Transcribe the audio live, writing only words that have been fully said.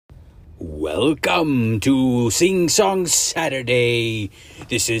Welcome to Sing Song Saturday.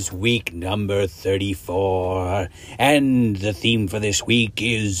 This is week number 34, and the theme for this week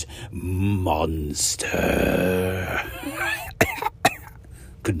is monster.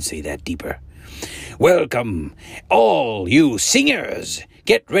 Couldn't say that deeper. Welcome, all you singers.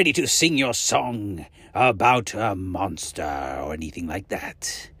 Get ready to sing your song about a monster or anything like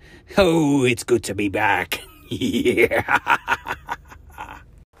that. Oh, it's good to be back. Yeah.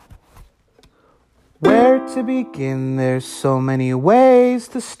 Where to begin? There's so many ways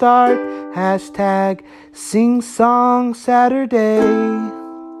to start. Hashtag Sing Song Saturday.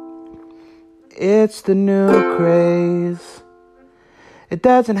 It's the new craze. It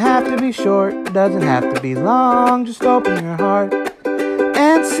doesn't have to be short, it doesn't have to be long. Just open your heart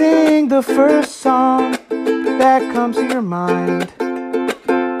and sing the first song that comes to your mind.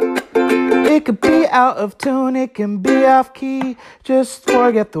 It could be out of tune, it can be off key. Just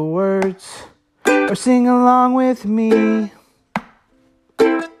forget the words or sing along with me.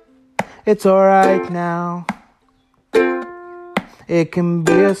 It's alright now. It can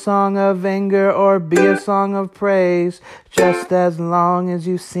be a song of anger or be a song of praise, just as long as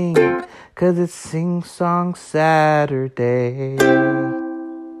you sing, 'cause it's Sing Song Saturday.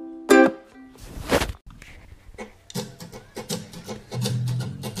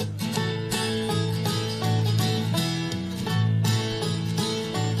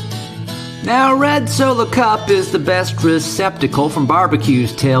 Now, Red Solo Cup is the best receptacle from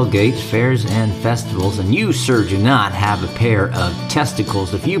barbecues, tailgates, fairs, and festivals, and you, sir, do not have a pair of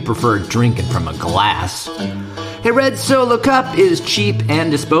testicles if you prefer drinking from a glass. A Red Solo Cup is cheap and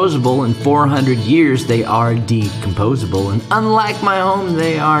disposable. In 400 years, they are decomposable, and unlike my home,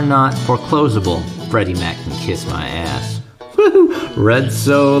 they are not foreclosable. Freddie Mac can kiss my ass. Woo-hoo! Red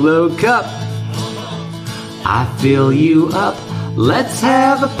Solo Cup, I fill you up. Let's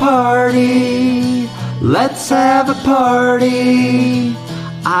have a party, let's have a party.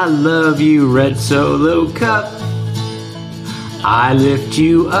 I love you, Red Solo Cup. I lift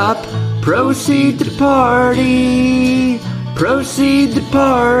you up, proceed to party, proceed to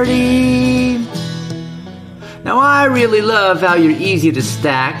party. Now I really love how you're easy to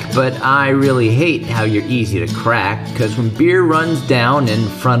stack, but I really hate how you're easy to crack. 'Cause when beer runs down in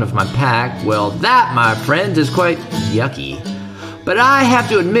front of my pack, well that, my friends, is quite yucky. But I have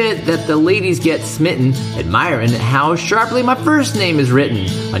to admit that the ladies get smitten, admiring how sharply my first name is written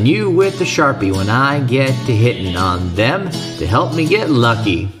on you with the Sharpie when I get to hitting on them to help me get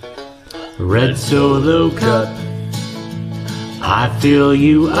lucky. Red Solo Cup, I fill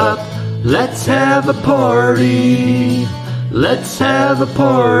you up. Let's have a party, let's have a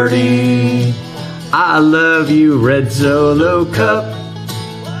party. I love you, Red Solo Cup.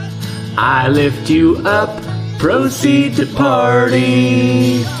 I lift you up. Proceed to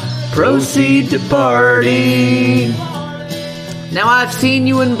party, proceed to party. Now I've seen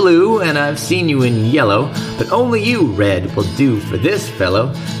you in blue and I've seen you in yellow, but only you, Red, will do for this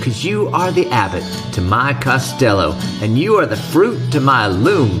fellow. 'Cause you are the abbot to my Costello, and you are the fruit to my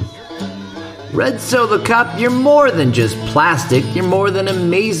loom. Red Solo Cup, you're more than just plastic. You're more than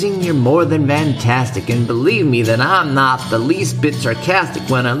amazing, you're more than fantastic. And believe me that I'm not the least bit sarcastic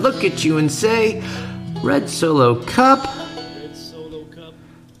when I look at you and say, Red Solo Cup,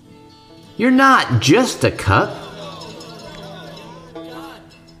 you're not just a cup.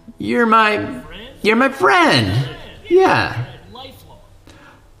 You're my friend. Yeah.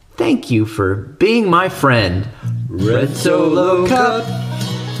 Thank you for being my friend. Red Solo Cup,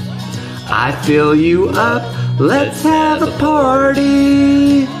 I fill you up. Let's have a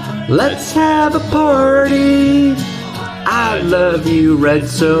party. Let's have a party. I love you, Red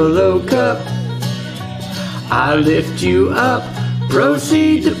Solo Cup. I lift you up,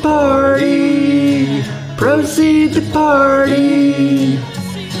 proceed to party, proceed to party.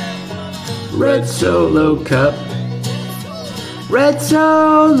 Red Solo Cup, Red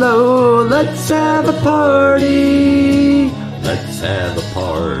Solo, let's have a party. Let's have a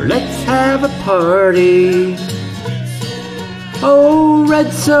party, let's have a party. Oh,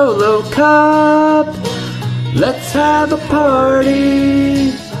 Red Solo Cup, let's have a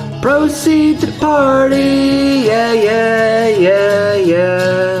party. Proceed to party, yeah, yeah, yeah,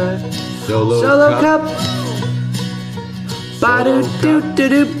 yeah. Solo Cup.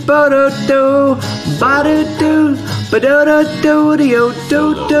 Ba-do-do-do-do, ba-do-do, ba-do-do,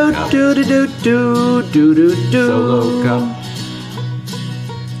 ba-do-do-do-do-do-do-do-do-do-do-do. Solo Cup.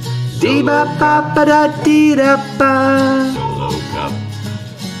 Dee-ba-ba-ba-da-dee-da-ba. Solo Cup.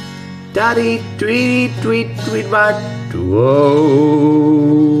 Da-dee-dee-dee-dee-dee-dee-dee.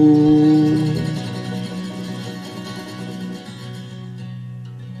 Whoa.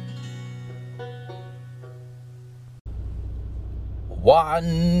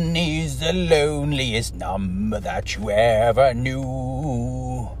 One is the loneliest number that you ever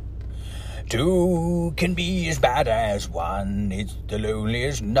knew. Two can be as bad as one. It's the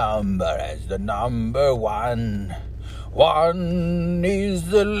loneliest number as the number one. One is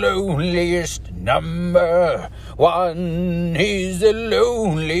the loneliest number. One is the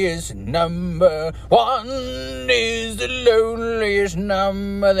loneliest number. One is the loneliest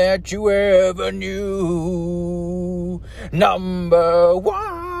number that you ever knew. Number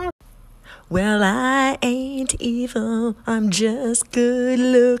one. Well, I ain't evil, I'm just good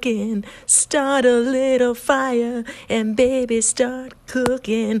looking. Start a little fire and baby start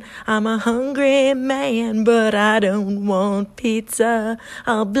cooking. I'm a hungry man, but I don't want pizza.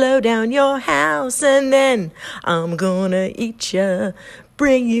 I'll blow down your house and then I'm gonna eat ya.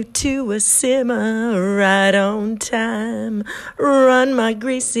 Bring you to a simmer right on time. Run my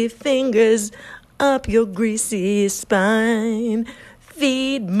greasy fingers up your greasy spine.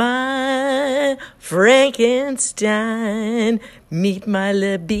 Feed my Frankenstein. Meet my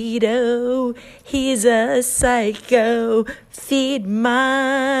libido. He's a psycho. Feed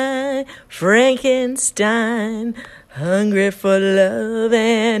my Frankenstein. Hungry for love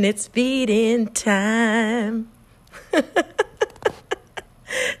and it's feeding time. That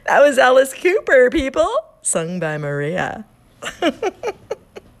was Alice Cooper, people. Sung by Maria.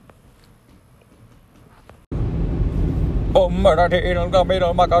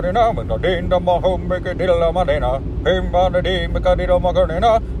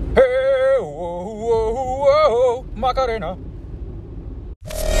 Macarena.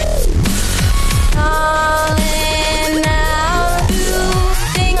 Calling out to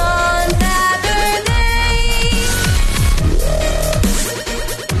sing on Saturday.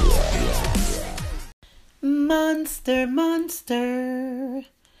 Monster, monster,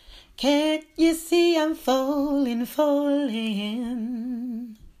 can't you see I'm falling,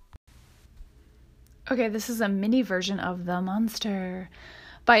 falling? Okay, this is a mini version of The Monster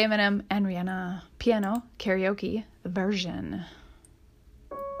by Eminem and Rihanna. Piano, karaoke, version.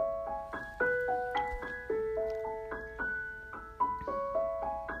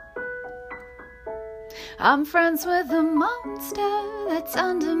 I'm friends with the monster that's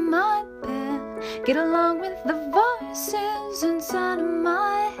under my bed. Get along with the voices inside of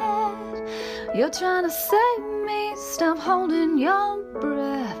my head. You're trying to save me, stop holding your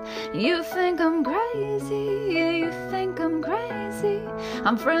breath. You think I'm crazy, yeah, you think I'm crazy.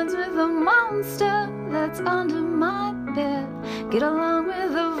 I'm friends with the monster that's under my bed. Get along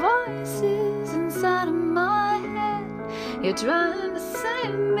with the voices inside of my head. You're trying to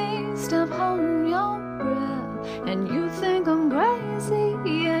save me, stop holding your breath. And you think I'm crazy,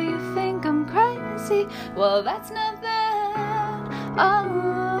 yeah, you think I'm crazy. Well, that's not that.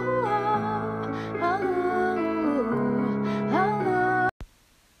 Oh, oh, oh, oh.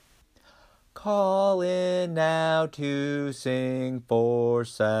 Calling now to sing for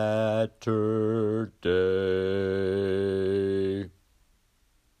Saturday.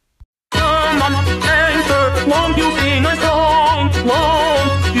 Come on, answer, won't you sing a song?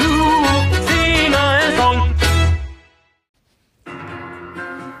 Won't you sing a song?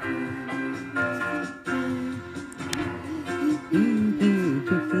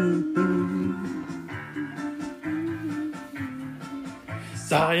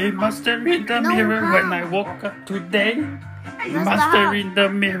 Saw a monster in the mirror when I woke up today. A monster in the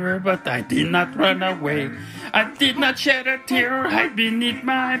mirror, but I did not run away. I did not shed a tear or hide beneath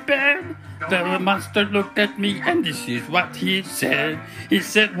my bed. The monster looked at me and this is what he said. He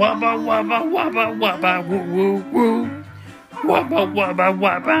said, wabba, wabba, wabba, wabba, woo, woo, woo. Wabba, wabba,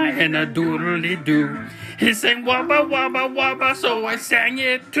 wabba, and a doodly-doo. He sang wabba, wabba, wabba, so I sang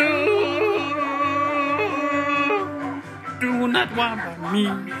it too. Do not wabba me,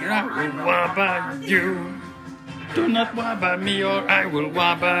 or I will wabba you. Do not wabba me, or I will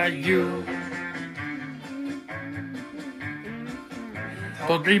wabba you.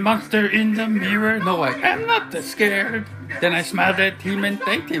 Told the monster in the mirror, no, I am not scared. Then I smiled at him and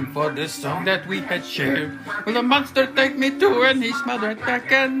thanked him for the song that we had shared. Well, the monster thanked me too, and he smiled right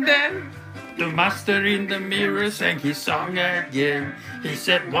back, and then the monster in the mirror sang his song again. He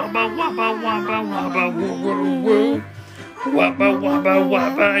said, wabba, wabba, wabba, wabba, woo, woo, woo. Wabba, wabba,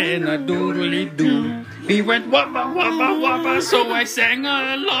 wabba, and a doodly-doo. He went wabba, wabba, wabba, so I sang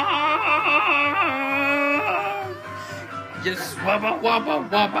along. Yes, wabba, wabba,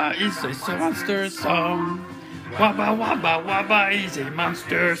 wabba is a monster song. Wabba, wabba, wabba is a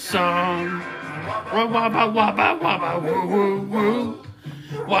monster song. Wabba, wabba, wabba, woo, woo, woo.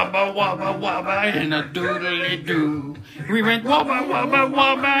 Wabba, wabba, wabba, and a doodly-doo. We went wabba, wabba,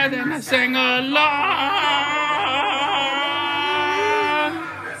 wabba, then I sang along.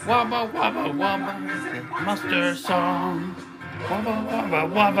 Wabba wabba wabba is a monster song. Wabba wabba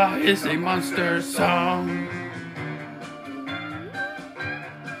wabba is a monster song.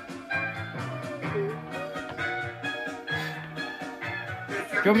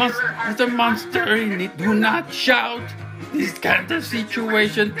 Your monster is a monster in it, do not shout. This kind of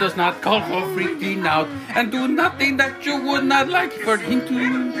situation does not call for freaking out. And do nothing that you would not like for him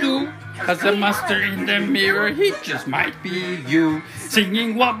to do. Cause the monster in the mirror, he just might be you.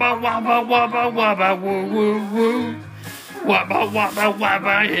 Singing wabba wabba wabba wabba woo woo woo. Wabba wabba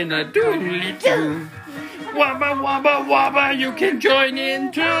wabba in a doodly doo. Wabba wabba wabba, you can join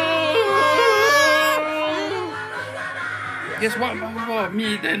in too. Yes, wabba wabba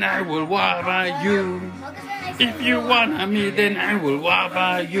me, then I will wabba you. If you wanna me, then I will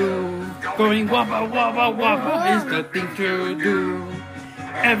wabba you. Going wabba wabba wabba is the thing to do.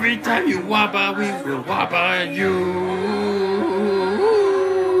 Every time you wabba, we will wabba you.